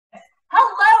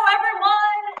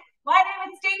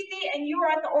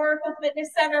Fitness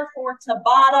Center for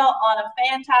Tabata on a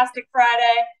fantastic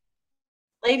Friday.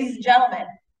 Ladies and gentlemen,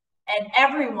 and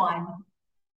everyone,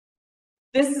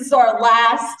 this is our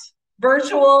last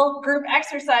virtual group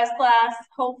exercise class,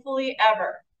 hopefully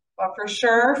ever, but for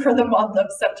sure for the month of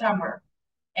September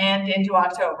and into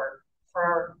October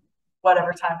for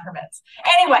whatever time permits.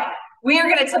 Anyway, we are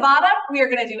going to Tabata. We are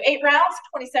going to do 8 rounds,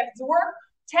 20 seconds of work,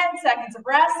 10 seconds of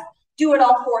rest. Do it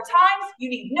all 4 times. You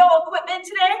need no equipment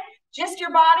today, just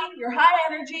your body, your high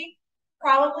energy,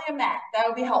 probably a mat. That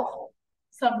would be helpful.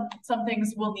 Some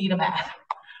things will need a mat.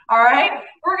 All right,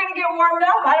 we're going to get warmed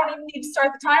up. I don't even need to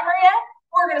start the timer yet.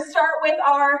 We're going to start with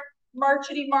our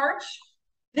marchity march.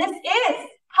 This is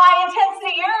high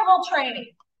intensity interval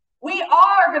training. We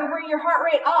are going to bring your heart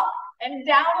rate up and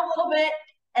down a little bit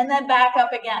and then back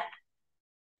up again.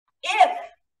 If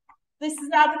this is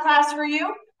not the class for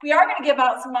you, we are going to give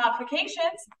out some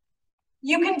modifications.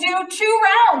 You can do 2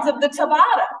 rounds of the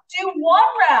Tabata. Do 1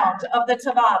 round of the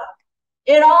Tabata.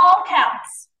 It all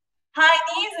counts. High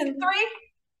knees in 3,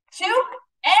 2,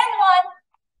 and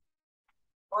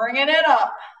 1. Bringing it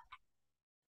up.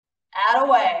 Add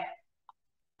away.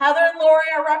 Heather and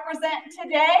Lori are representing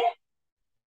today,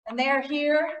 and they are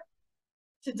here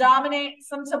to dominate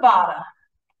some Tabata.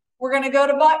 We're going to go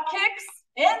to butt kicks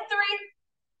in 3,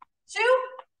 2,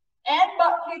 and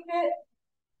butt kick it.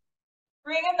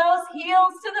 Bringing those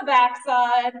heels to the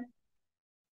backside.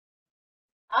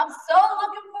 I'm so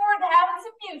looking forward to having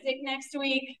some music next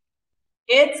week.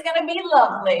 It's going to be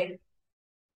lovely.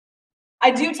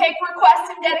 I do take requests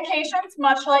and dedications,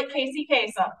 much like Casey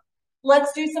Kasem.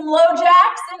 Let's do some low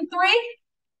jacks in 3,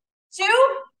 2,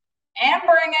 and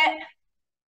bring it.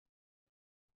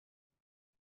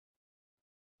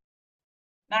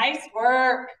 Nice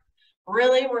work.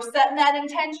 Really, we're setting that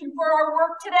intention for our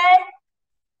work today.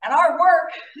 And our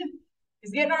work is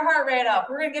getting our heart rate up.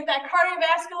 We're going to get that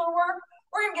cardiovascular work.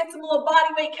 We're going to get some little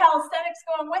body weight calisthenics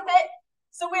going with it.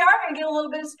 So we are going to get a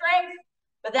little bit of strength,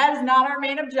 but that is not our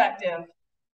main objective.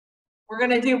 We're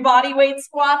going to do body weight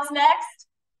squats next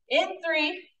in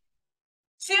 3,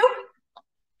 2,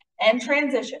 and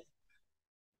transition.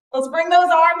 Let's bring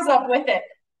those arms up with it.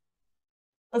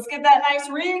 Let's get that nice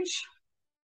reach.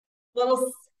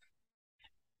 Little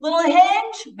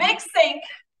hinge, big sink.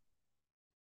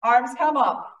 Arms come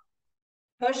up.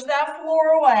 Push that floor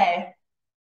away.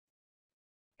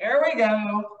 Here we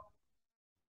go.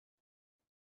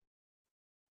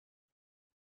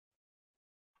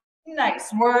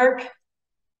 Nice work.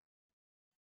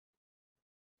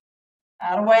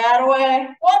 Out of way, out of way.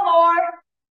 1 more.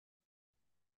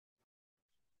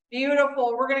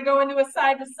 Beautiful. We're going to go into a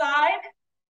side to side.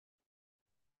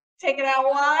 Take it out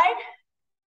wide.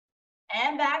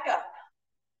 And back up.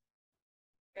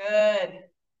 Good.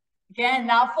 Again,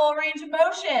 not full range of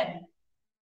motion.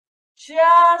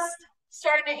 Just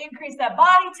starting to increase that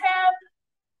body temp.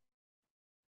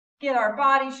 Get our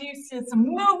bodies used to some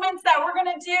movements that we're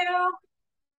going to do.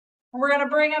 We're going to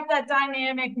bring up that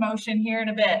dynamic motion here in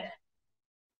a bit.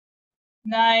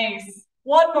 Nice.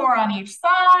 1 more on each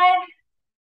side.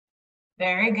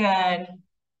 Very good.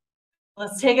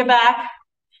 Let's take it back.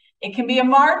 It can be a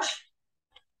march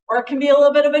or it can be a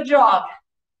little bit of a jog.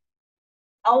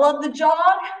 I love the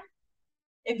jog.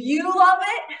 If you love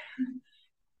it,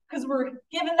 because we're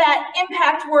giving that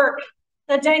impact work,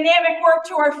 the dynamic work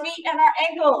to our feet and our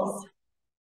ankles,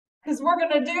 because we're going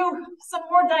to do some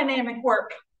more dynamic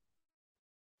work.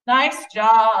 Nice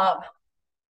job.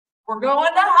 We're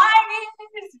going to high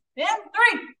knees in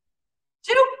 3,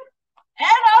 2, and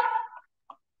up.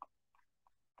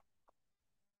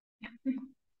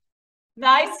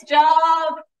 Nice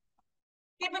job.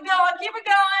 Keep it going, keep it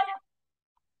going.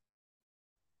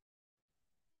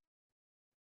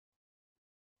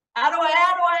 Out of way,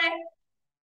 out of way.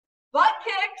 Butt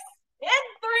kicks in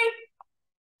 3,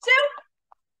 2,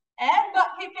 and butt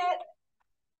kick it.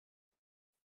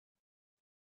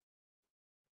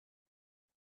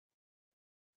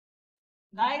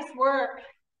 Nice work.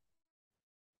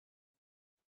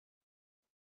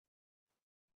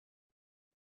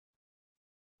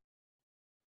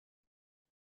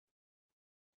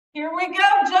 Here we go,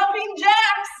 jumping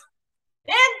jacks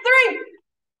in 3,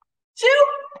 2,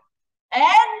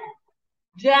 and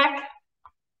jack,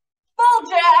 full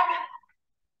jack.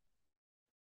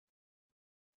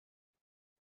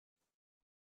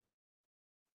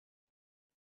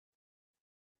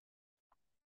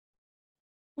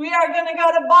 We are going to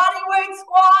go to body weight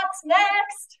squats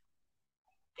next.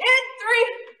 In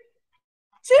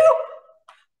 3, 2,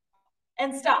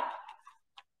 and stop.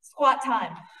 Squat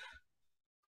time.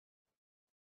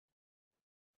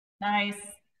 Nice.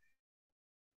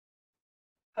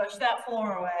 Push that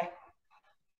floor away.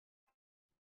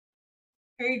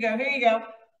 Here you go, here you go.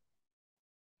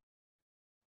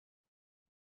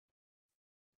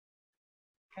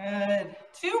 Good.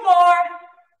 2 more.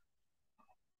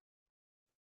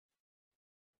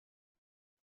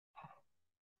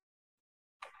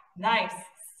 Nice.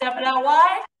 Step it out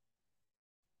wide.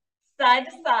 Side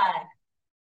to side.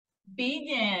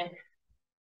 Begin.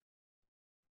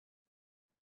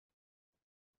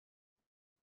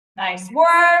 Nice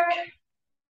work.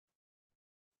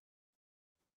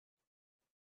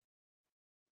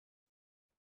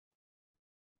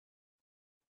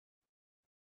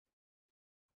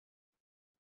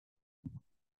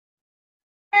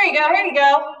 Here you go, here you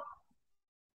go.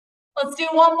 Let's do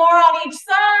one more on each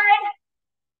side.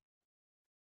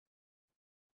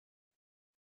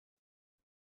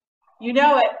 You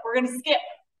know it. We're going to skip.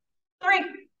 3,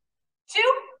 2,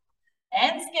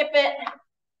 and skip it.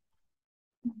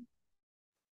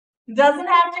 Doesn't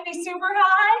have to be super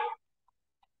high,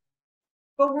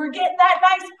 but we're getting that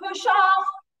nice push off.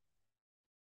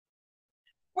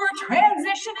 We're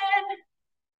transitioning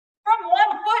from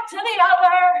one foot to the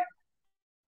other.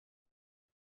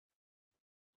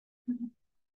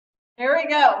 Here we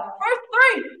go. For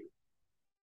 3,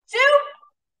 2,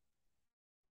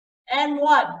 and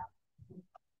 1.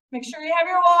 Make sure you have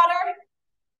your water,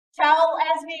 towel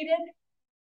as needed.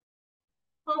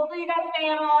 Hopefully you got a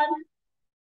fan on.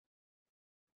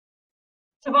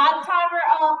 Tabata timer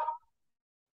up.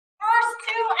 First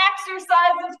 2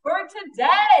 exercises for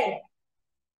today.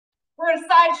 We're gonna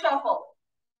side shuffle.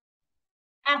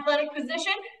 Athletic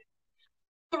position.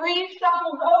 3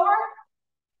 shuffles over,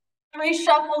 3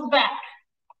 shuffles back.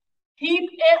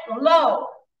 Keep it low.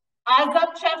 Eyes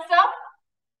up, chest up.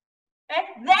 Okay,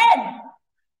 then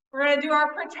we're gonna do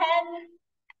our pretend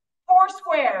 4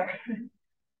 square.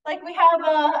 Like we have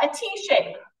a T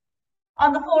shape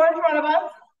on the floor in front of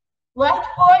us. Left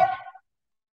foot,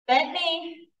 bent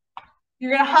knee.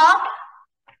 You're gonna hop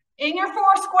in your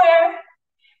 4 square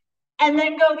and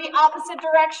then go the opposite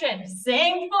direction.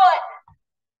 Same foot.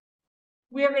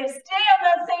 We are gonna stay on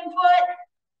that same foot,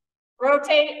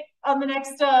 rotate on the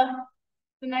next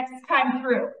time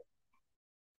through.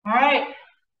 All right.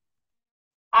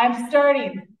 I'm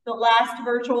starting the last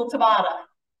virtual Tabata.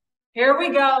 Here we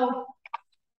go.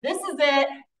 This is it.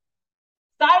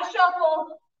 Side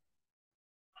shuffle.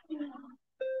 And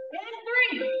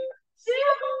 3, 2,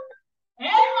 and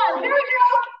 1. Here we go.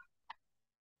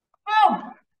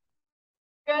 Boom.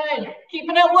 Good.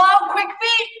 Keeping it low. Quick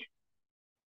feet.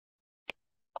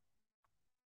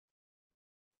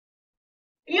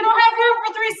 If you don't have room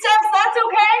for 3 steps, that's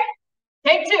okay.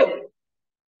 Take 2.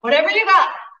 Whatever you got.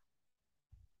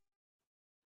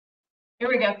 Here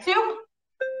we go. 2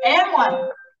 and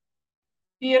 1.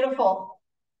 Beautiful.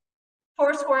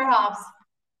 4 square hops.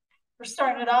 We're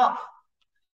starting it off.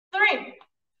 3,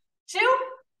 2.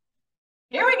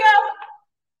 Here we go.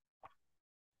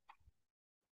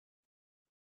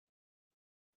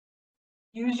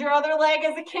 Use your other leg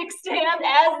as a kickstand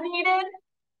as needed.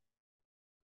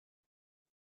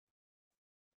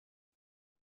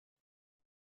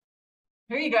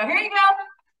 Here you go. Here you go.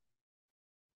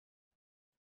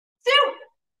 2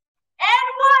 and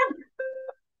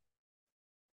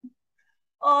 1.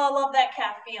 Oh, I love that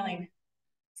calf feeling.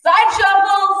 Side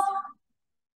shuffles.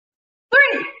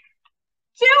 3,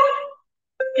 2.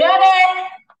 Get it.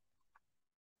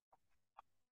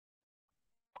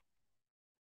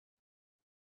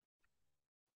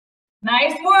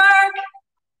 Nice work.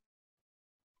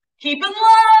 Keep it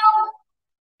low.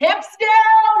 Hips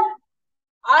down.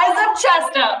 Eyes up,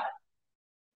 chest up.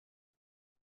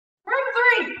 For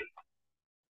 3.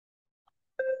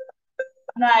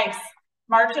 Nice.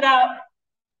 March it out.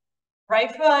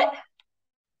 Right foot.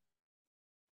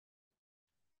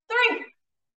 3,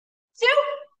 2.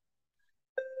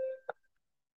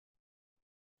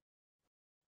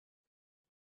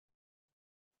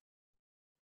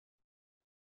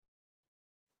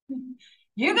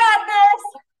 You got this.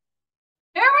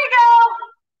 Here we go.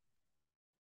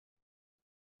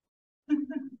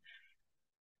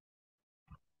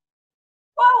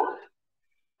 Whoa.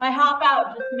 My hop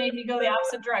out just made me go the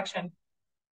opposite direction.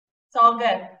 It's all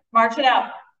good. March it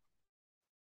out.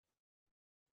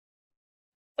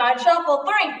 Side shuffle.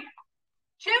 3,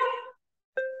 2.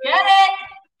 Get it.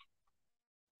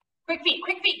 Quick feet,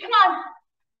 quick feet. Come on.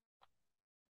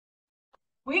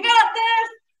 We got this.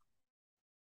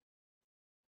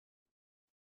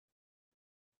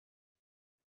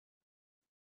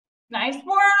 Nice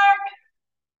work.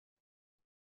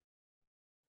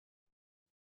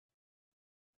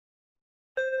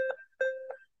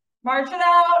 March it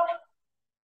out.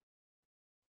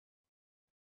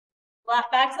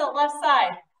 Left back to the left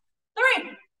side.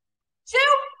 3, 2.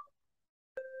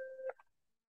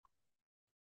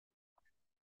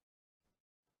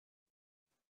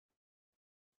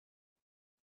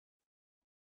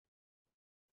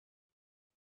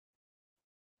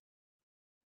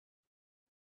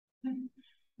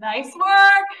 Nice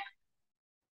work.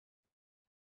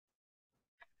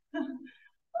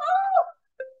 Oh,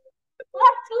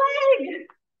 left leg.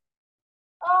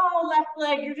 Oh, left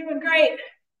leg. You're doing great.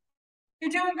 You're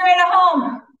doing great at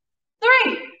home.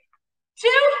 3, 2.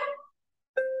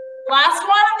 Last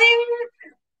one of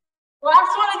these.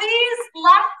 Last one of these.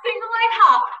 Last single leg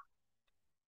hop.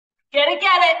 Get it,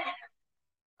 get it.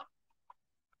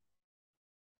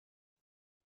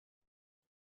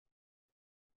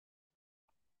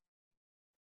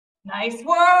 Nice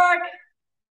work.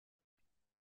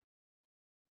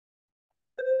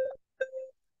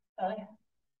 Oh, yeah.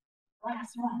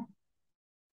 Last one.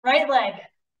 Right leg.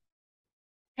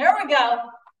 Here we go.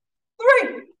 3,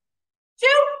 2.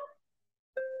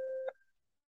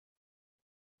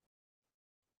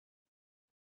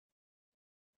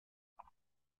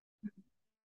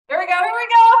 Here we go, here we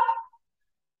go.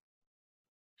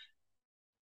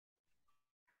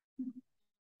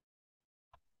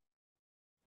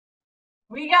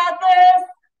 We got this.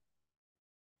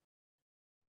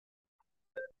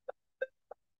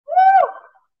 Woo!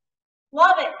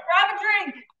 Love it. Grab a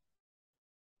drink.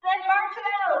 Then march it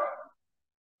out.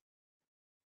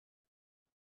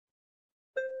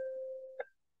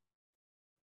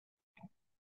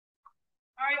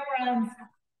 All right, friends.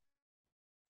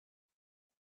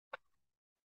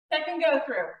 Second go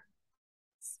through.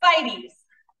 Spideys.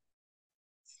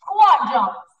 Squat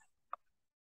jumps.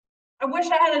 I wish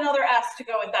I had another S to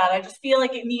go with that. I just feel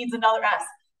like it needs another S.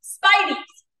 Spideys.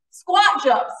 Squat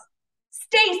jumps.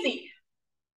 Stacy.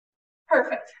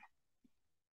 Perfect.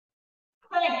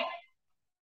 Plank.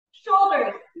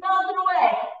 Shoulders. Nothing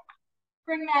away.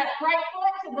 Bring that right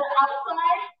foot to the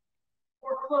outside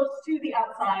or close to the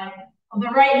outside of the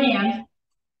right hand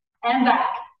and back.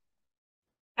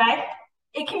 Okay?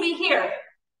 It can be here.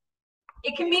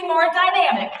 It can be more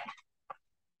dynamic.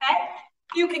 Okay?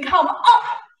 You can come up,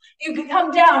 you can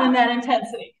come down in that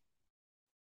intensity.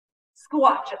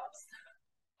 Squat jumps.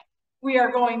 We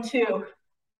are going to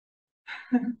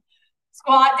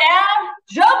squat down,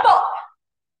 jump up.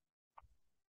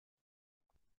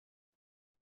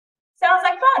 Sounds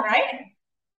like fun, right?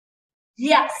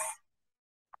 Yes.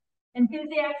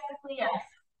 Enthusiastically, yes.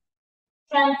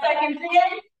 10 seconds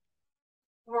in.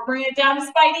 We'll bring it down to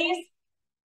Spideys.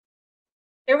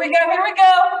 Here we go, here we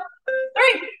go.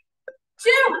 3, 2.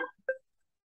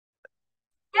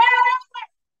 Yes.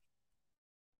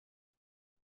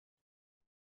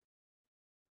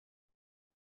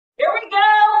 Here we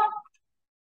go.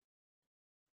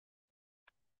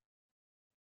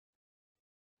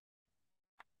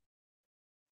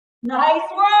 Nice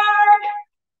work.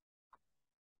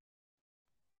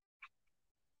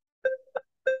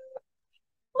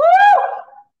 Woo!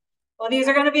 Well, these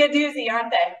are going to be a doozy,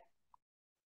 aren't they?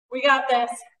 We got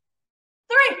this.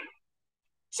 3,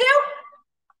 2.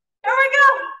 Here we go.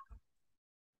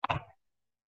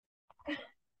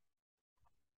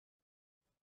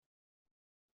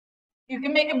 You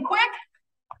can make them quick,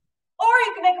 or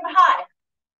you can make them high.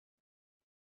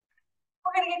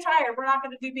 We're going to get tired. We're not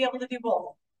going to be able to do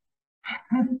both.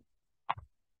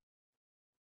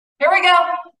 Here we go.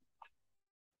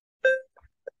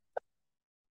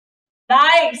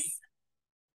 Nice.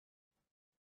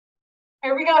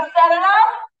 Here we go. Set it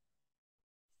up.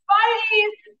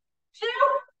 Spideys. 2.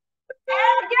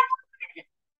 And get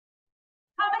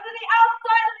coming to the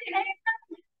outside of the hand.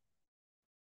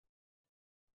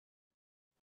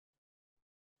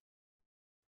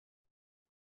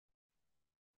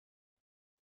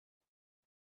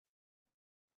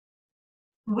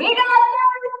 We got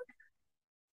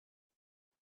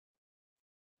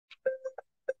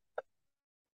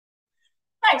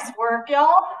this. Nice work,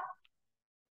 y'all.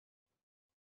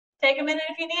 Take a minute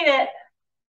if you need it.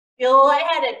 Feel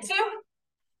lightheaded. 2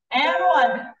 and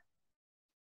 1.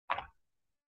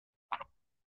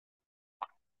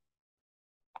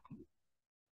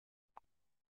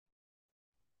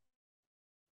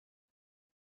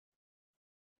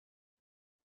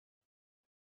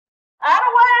 Out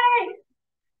of way.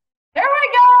 Here we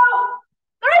go.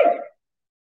 3,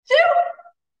 2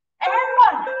 and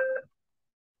 1.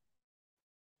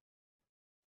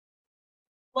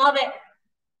 Love it.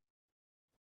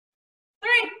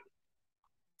 3,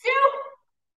 2.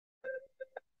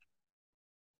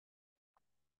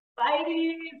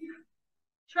 Spideys.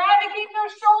 Try to keep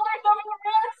those shoulders over the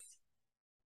wrists.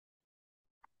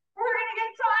 We're gonna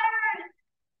get tired.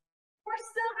 We're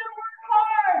still gonna work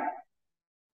hard.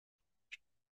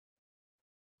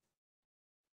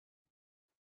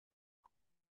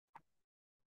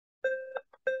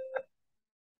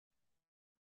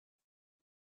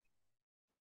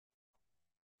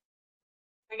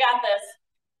 We got this.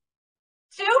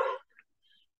 2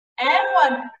 and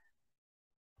 1.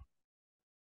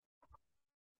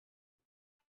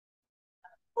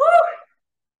 Woo!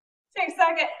 Take a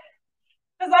second,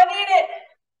 because I need it.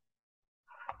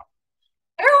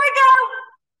 Here we go.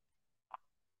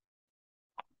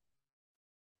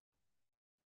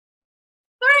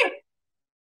 3,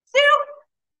 2,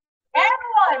 and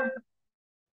 1.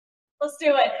 Let's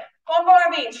do it. One more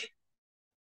of each.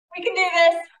 We can do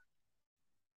this.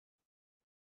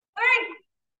 3,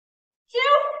 2.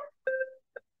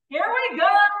 Here we go.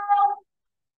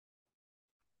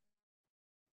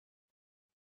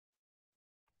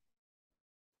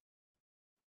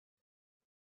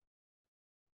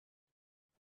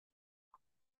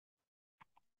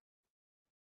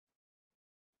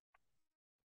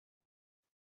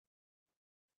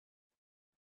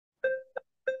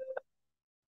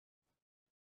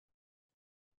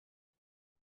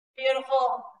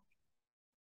 Beautiful.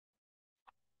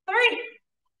 3,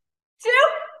 2.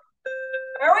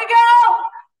 Here we go.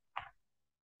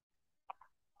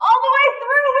 All the way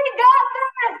through. We got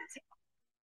this.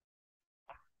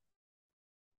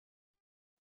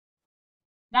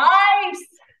 Nice.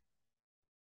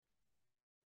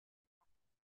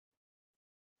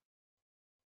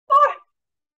 4,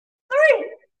 3,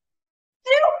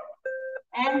 2,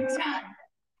 and done.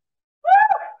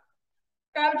 Woo!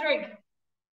 Grab a drink.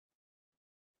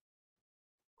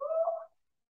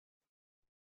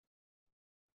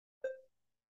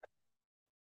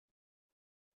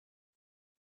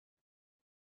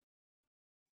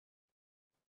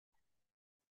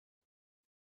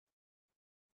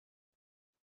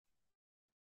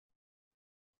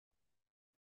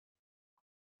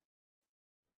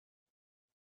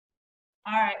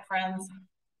 All right, friends.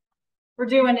 We're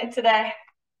doing it today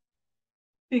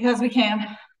because we can.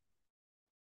 I'm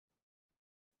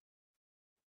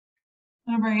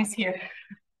gonna bring us here.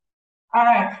 All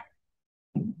right.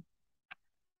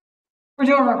 We're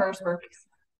doing reverse burpees.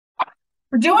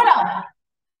 We're doing them.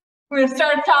 We're gonna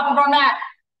start at the top of our mat.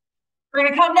 We're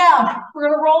gonna come down. We're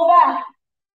gonna roll back.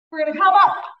 We're gonna come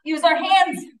up. Use our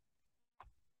hands.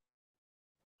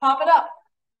 Pop it up.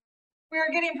 We are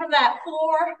getting from that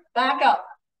floor back up.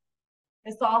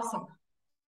 It's awesome.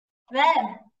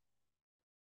 Then,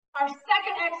 our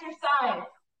second exercise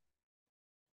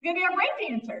is gonna be our break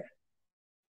dancer.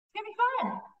 It's gonna be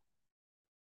fun.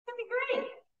 It's gonna be great.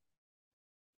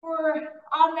 We're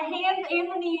on the hands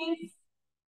and the knees.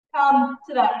 Come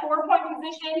to that 4-point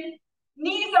position.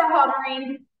 Knees are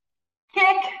hovering.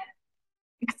 Kick.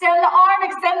 Extend the arm,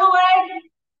 extend the leg.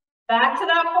 Back to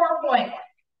that 4-point.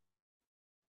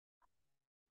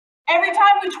 Every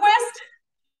time we twist,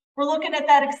 we're looking at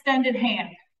that extended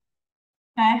hand.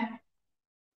 Okay?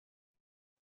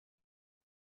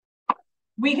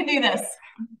 We can do this.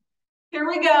 Here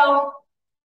we go.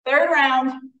 Third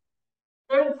round,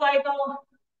 third cycle,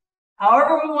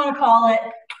 however we want to call it.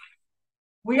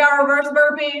 We are reverse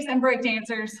burpees and break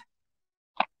dancers.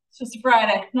 It's just a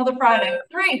Friday, another Friday.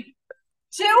 3,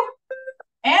 2,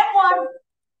 and 1.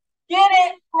 Get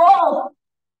it, roll.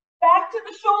 Back to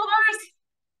the shoulders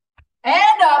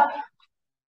and up.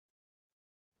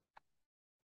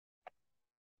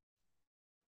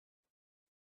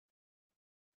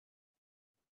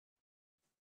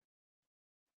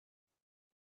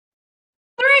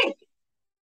 3, 2.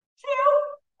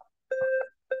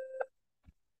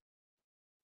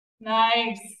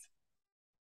 Nice.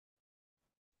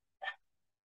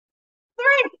 3,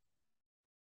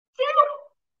 2.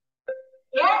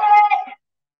 Get it.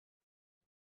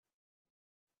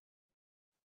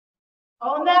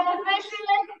 Own that position.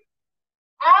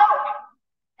 Out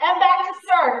and back to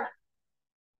start.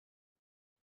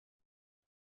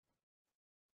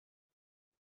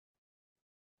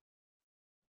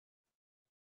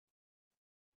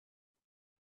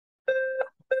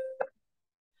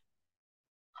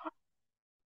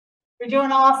 You're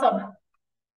doing awesome.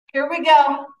 Here we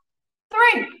go.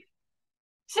 3,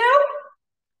 2,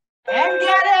 and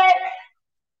get it.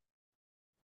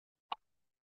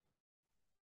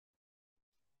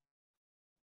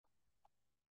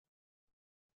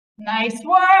 Nice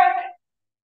work.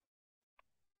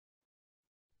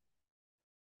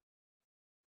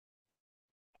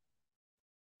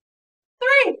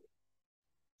 3,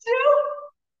 2.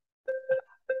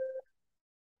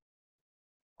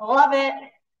 I love it.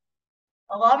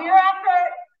 I love your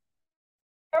effort.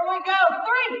 Here we go.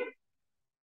 3,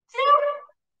 2.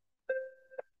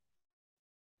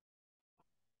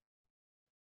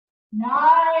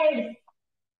 Nice.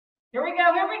 Here we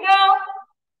go. Here we go.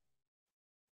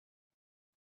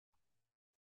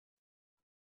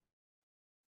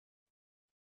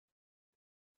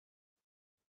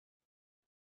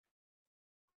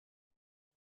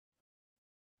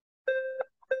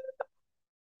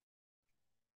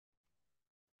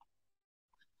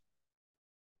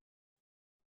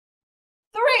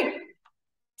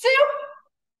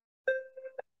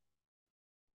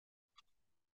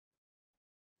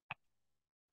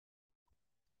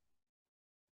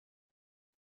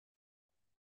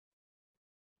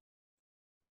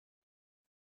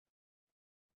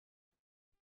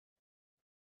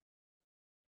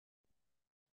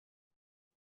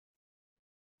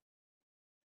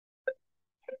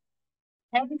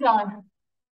 And done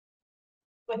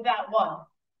with that one.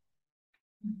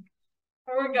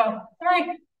 Here we go.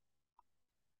 3,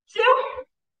 2,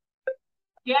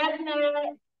 getting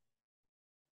it.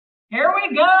 Here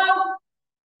we go.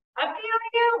 I feel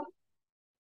you.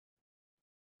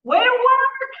 Way to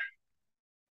work.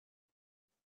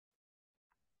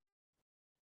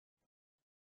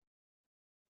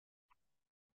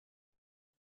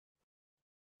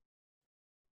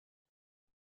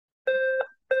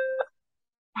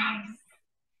 Nice.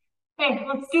 Okay,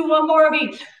 let's do one more of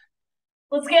each.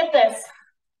 Let's get this.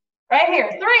 Right here.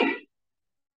 3,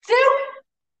 2.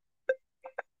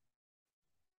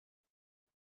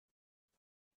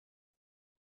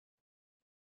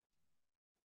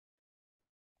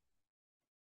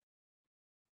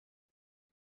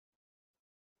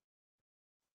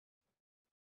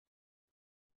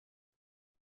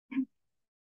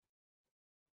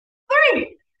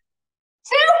 3,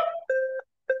 2.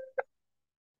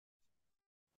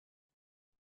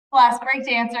 Last break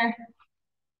dancer.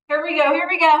 Here we go. Here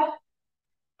we go.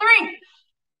 3,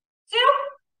 2.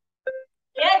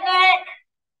 Getting it.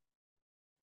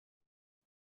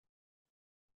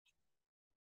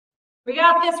 We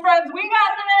got this, friends. We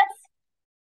got this.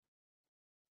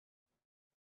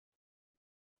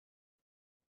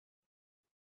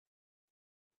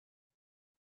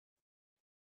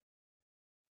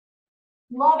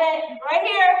 Love it. Right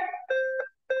here.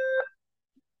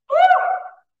 Woo!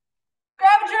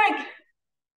 Grab a drink.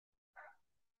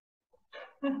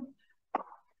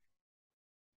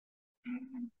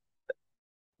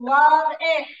 Love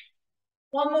it.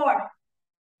 One more.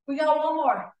 We got one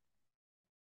more.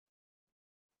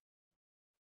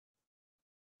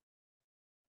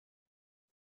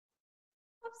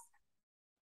 Oops.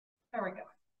 There we go.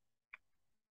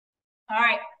 All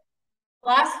right.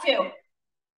 Last two.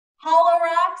 Hollow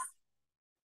rocks,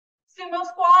 sumo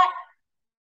squat,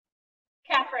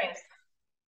 calf raise.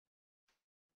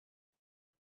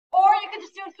 Or you could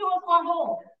just do a sumo squat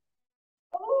hold.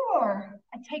 Or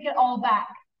I take it all back.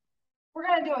 We're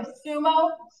gonna do a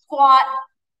sumo squat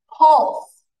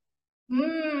pulse.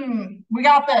 We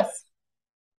got this.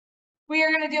 We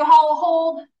are gonna do hollow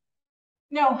hold.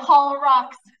 No, hollow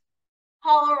rocks.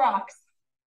 Hollow rocks.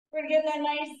 We're gonna get that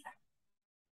nice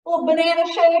little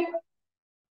banana shape.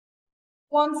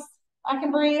 Once I can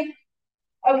breathe.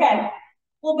 Okay,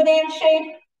 little banana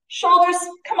shape. Shoulders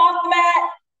come off the mat.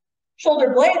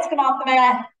 Shoulder blades come off the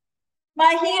mat.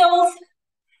 My heels,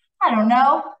 I don't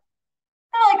know,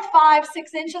 they're like 5,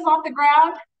 6 inches off the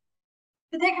ground,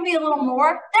 but they can be a little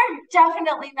more. They're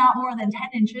definitely not more than 10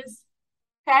 inches,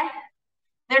 okay?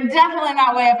 They're definitely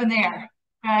not way up in the air,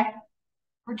 okay?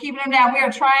 We're keeping them down. We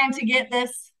are trying to get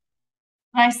this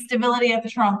nice stability at the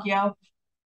trunk, yo. All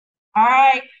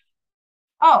right.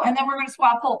 Oh, and then we're gonna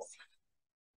swap pulse.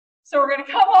 So we're gonna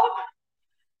come up,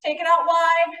 take it out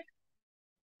wide,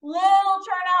 little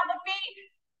turn out in the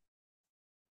feet.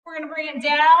 We're gonna bring it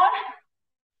down,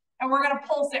 and we're gonna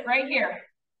pulse it right here,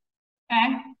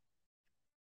 okay?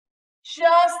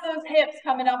 Just those hips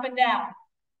coming up and down.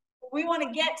 We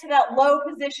wanna get to that low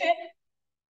position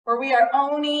where we are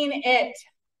owning it,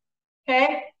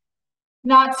 okay?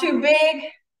 Not too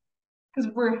big,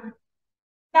 because we're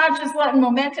not just letting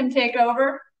momentum take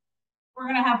over. We're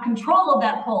gonna have control of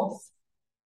that pulse.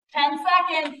 10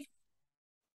 seconds.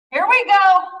 Here we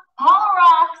go. Hollow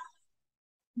rocks.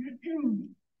 In 3,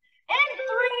 2.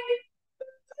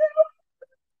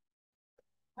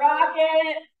 Rock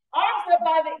it. Arms up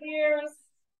by the ears.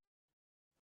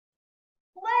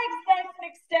 Legs nice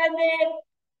and extended.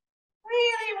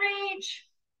 Really reach.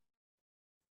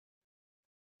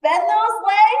 Bend those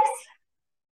legs.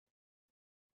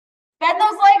 Bend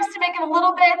those legs to make it a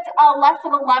little bit less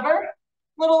of a lever.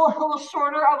 A little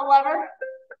shorter of a lever.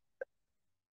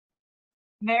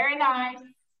 Very nice.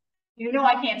 You know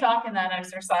I can't talk in that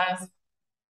exercise.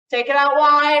 Take it out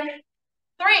wide.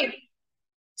 3,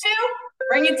 2,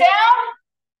 bring it down.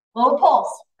 Little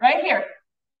pulse right here.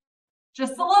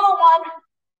 Just a little one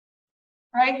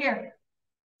right here.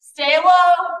 Stay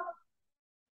low.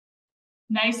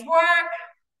 Nice work.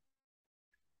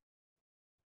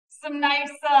 Some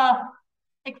nice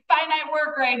like finite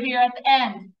work right here at the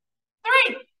end.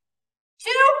 3,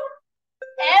 2,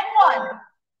 and 1.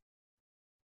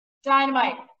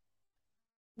 Dynamite.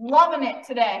 Loving it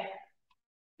today.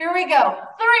 Here we go.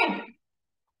 3,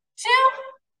 2.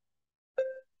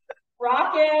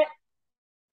 Rock it.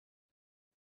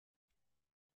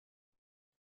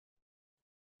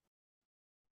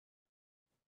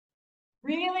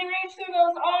 Really reach through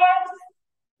those arms.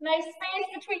 Nice space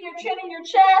between your chin and your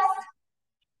chest.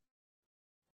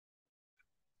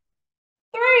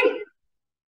 3,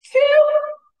 2,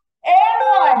 and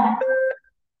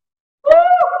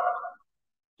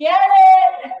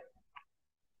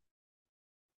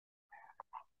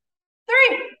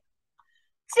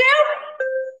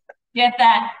Get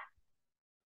that.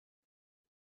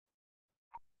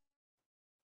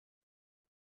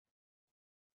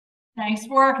 Nice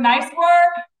work, nice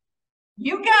work.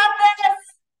 You got this.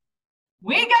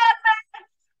 We got this.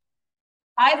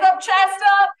 Eyes up, chest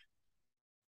up.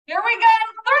 Here we go.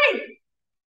 3,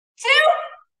 2,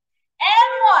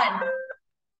 and 1.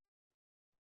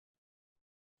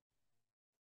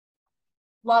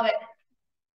 Love it.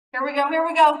 Here we go, here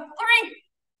we go. 3,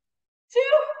 2,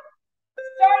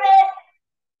 start it.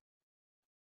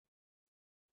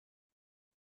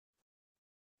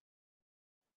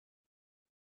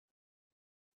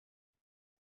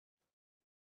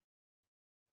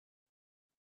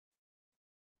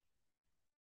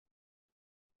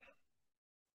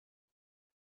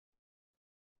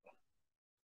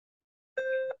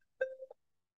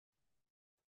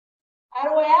 Out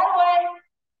of way, out of way.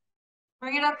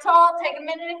 Bring it up tall. Take a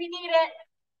minute if you need it.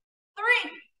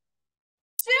 3,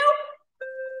 2.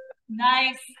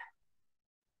 Nice.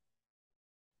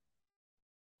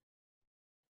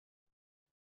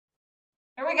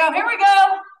 Here we go, here we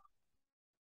go.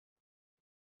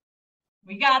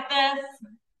 We got this.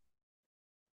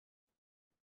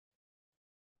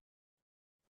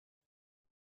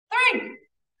 3, 2,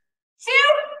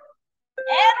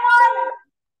 and 1.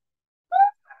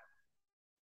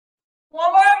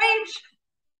 One more of each.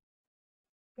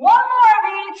 One more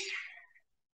of each.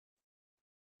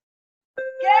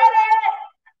 Get it.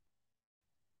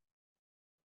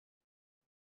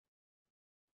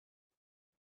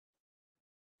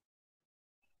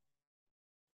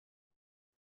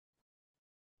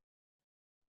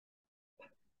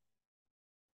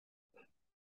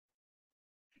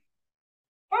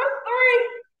 For 3,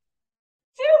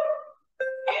 2,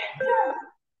 and 1.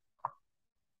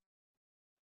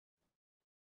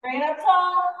 Bring it up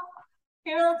tall.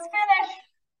 Here, let's finish.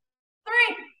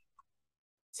 3,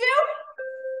 2.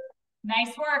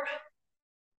 Nice work.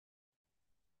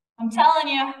 I'm telling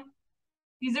you,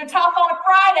 these are tough on a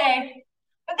Friday,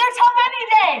 but they're tough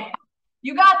any day.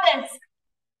 You got this.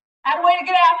 Add a way to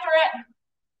get after it.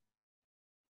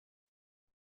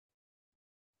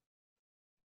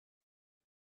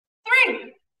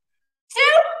 3, 2,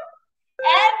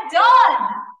 and done.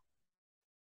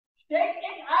 Shake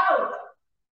it out.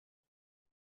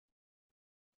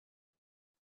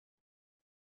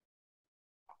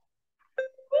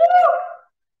 Woo!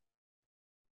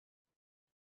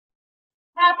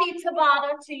 Happy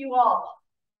Tabata to you all.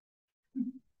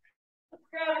 Let's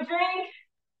grab a drink.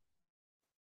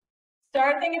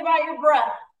 Start thinking about your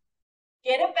breath.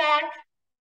 Get it back.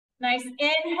 Nice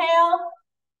inhale,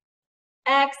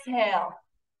 exhale.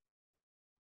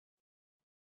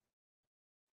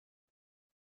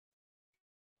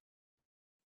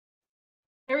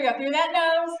 Here we go, through that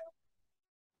nose.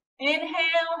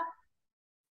 Inhale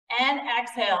and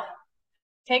exhale.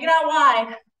 Take it out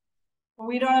wide, but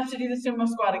we don't have to do the sumo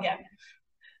squat again.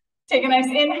 Take a nice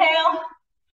inhale,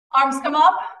 arms come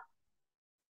up,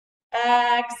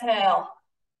 exhale.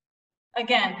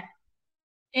 Again,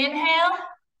 inhale.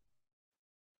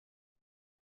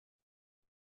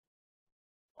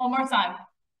 One more time.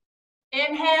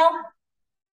 Inhale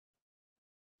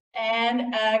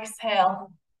and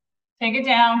exhale. Take it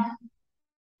down.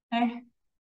 Okay.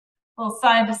 A little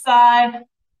side to side.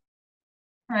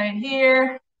 Right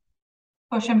here.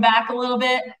 Pushing back a little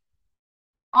bit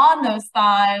on those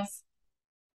thighs.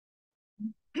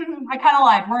 I kind of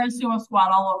lied. We're in sumo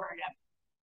squat all over again.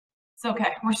 It's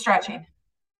okay. We're stretching.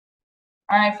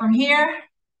 All right, from here,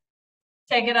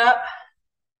 take it up.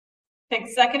 Take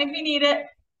a second if you need it.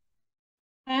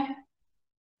 Okay.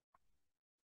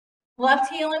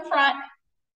 Left heel in front.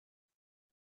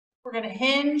 We're going to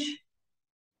hinge.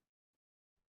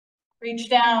 Reach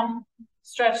down.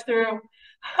 Stretch through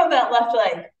that left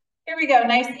leg. Here we go.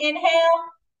 Nice inhale.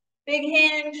 Big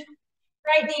hinge.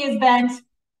 Right knee is bent.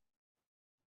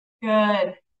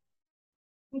 Good.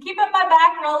 I'm keeping my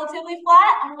back relatively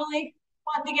flat. I'm really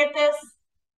wanting to get this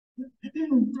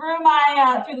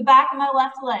through the back of my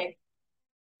left leg.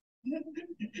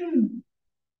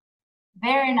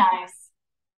 Very nice.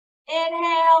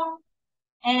 Inhale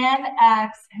and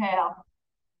exhale.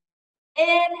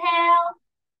 Inhale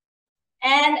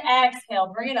and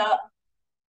exhale. Bring it up.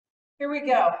 Here we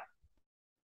go.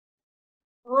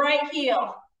 Right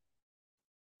heel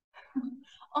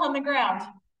on the ground.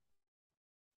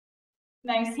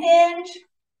 Nice hinge.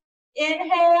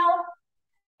 Inhale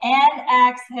and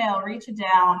exhale. Reach it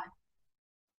down.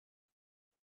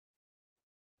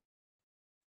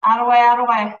 Out of way, out of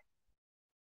way.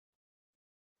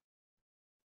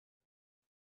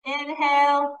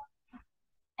 Inhale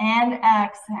and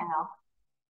exhale.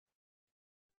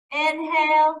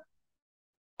 Inhale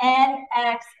and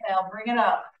exhale. Bring it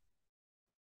up.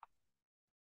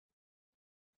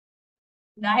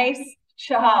 Nice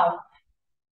job.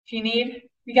 If you need,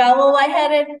 you got a little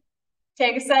lightheaded,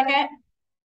 take a second.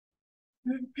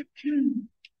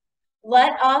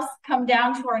 Let us come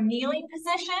down to our kneeling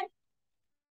position.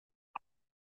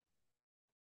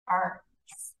 Our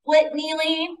split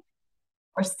kneeling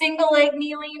or single leg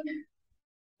kneeling.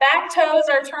 Back toes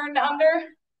are turned under.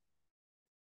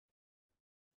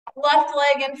 Left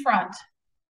leg in front.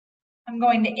 I'm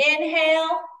going to inhale,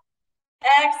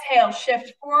 exhale,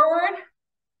 shift forward.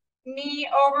 Knee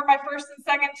over my first and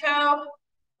second toe.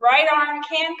 Right arm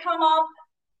can come up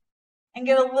and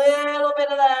get a little bit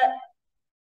of that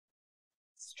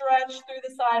stretch through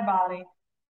the side body.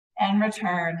 And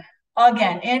return.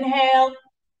 Again, inhale,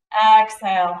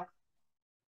 exhale.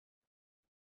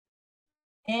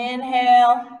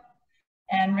 Inhale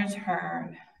and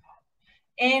return.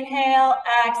 Inhale,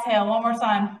 exhale. One more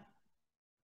time.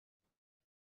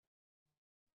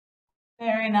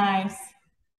 Very nice.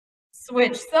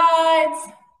 Switch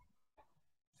sides.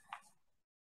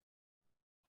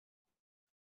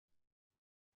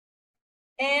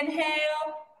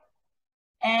 Inhale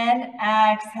and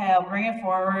exhale. Bring it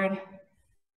forward.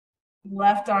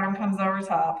 Left arm comes over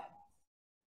top.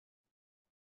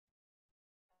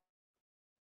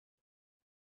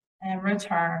 And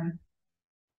return.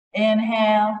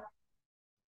 Inhale,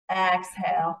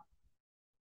 exhale.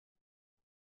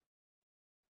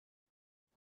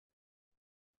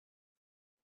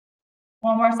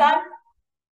 One more time.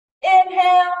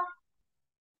 Inhale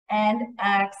and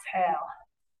exhale.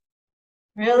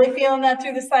 Really feeling that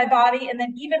through the side body, and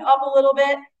then even up a little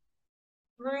bit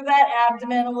through that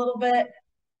abdomen a little bit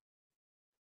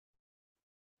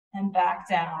and back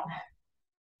down.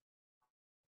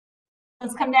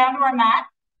 Let's come down to our mat.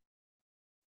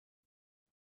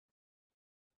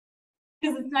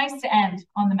 Because it's nice to end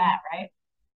on the mat, right?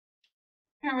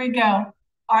 Here we go.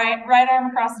 All right, right arm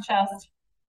across the chest.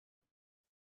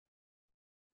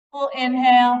 Full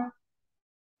inhale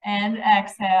and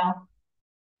exhale.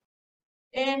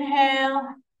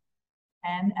 Inhale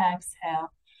and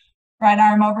exhale. Right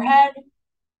arm overhead.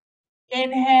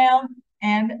 Inhale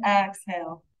and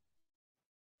exhale.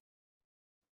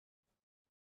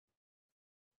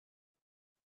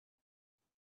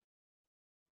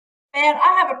 Man,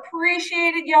 I have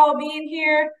appreciated y'all being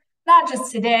here, not just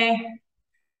today,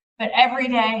 but every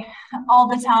day, all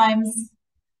the times.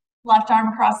 Left arm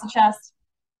across the chest.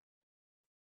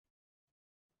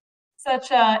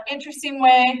 Such an interesting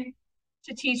way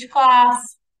to teach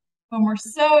class when we're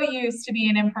so used to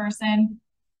being in person.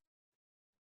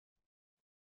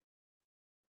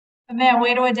 But man,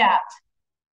 way to adapt.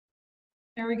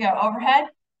 Here we go, overhead.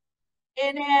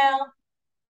 Inhale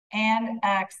and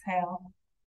exhale.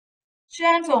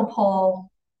 Gentle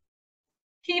pull,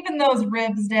 keeping those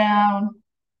ribs down.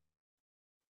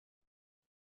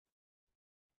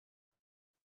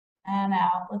 And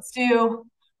out. Let's do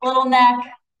little neck,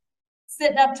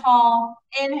 sitting up tall.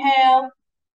 Inhale,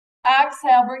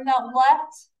 exhale, bring that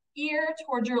left ear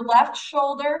towards your left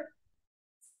shoulder.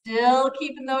 Still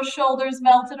keeping those shoulders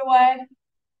melted away.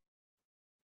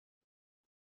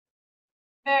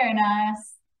 Very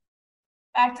nice.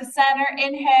 Back to center,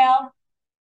 inhale,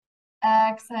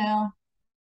 exhale.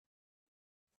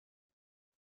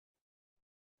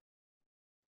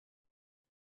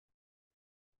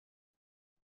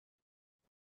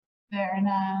 Very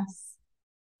nice.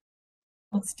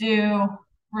 Let's do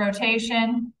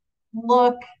rotation.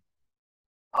 Look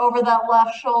over that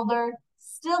left shoulder,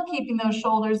 still keeping those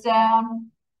shoulders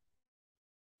down.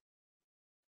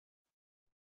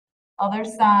 Other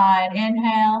side,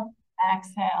 inhale,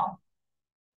 exhale.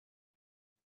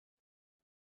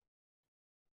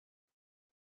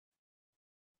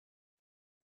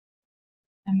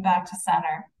 And back to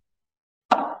center.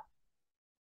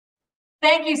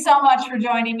 Thank you so much for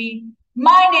joining me.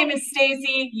 My name is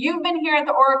Stacy. You've been here at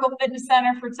the Oracle Fitness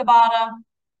Center for Tabata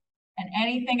and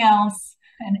anything else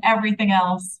and everything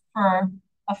else for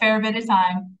a fair bit of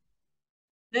time.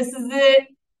 This is it.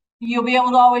 You'll be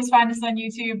able to always find us on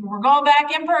YouTube. We're going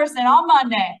back in person on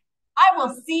Monday. I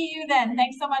will see you then.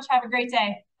 Thanks so much. Have a great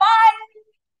day. Bye.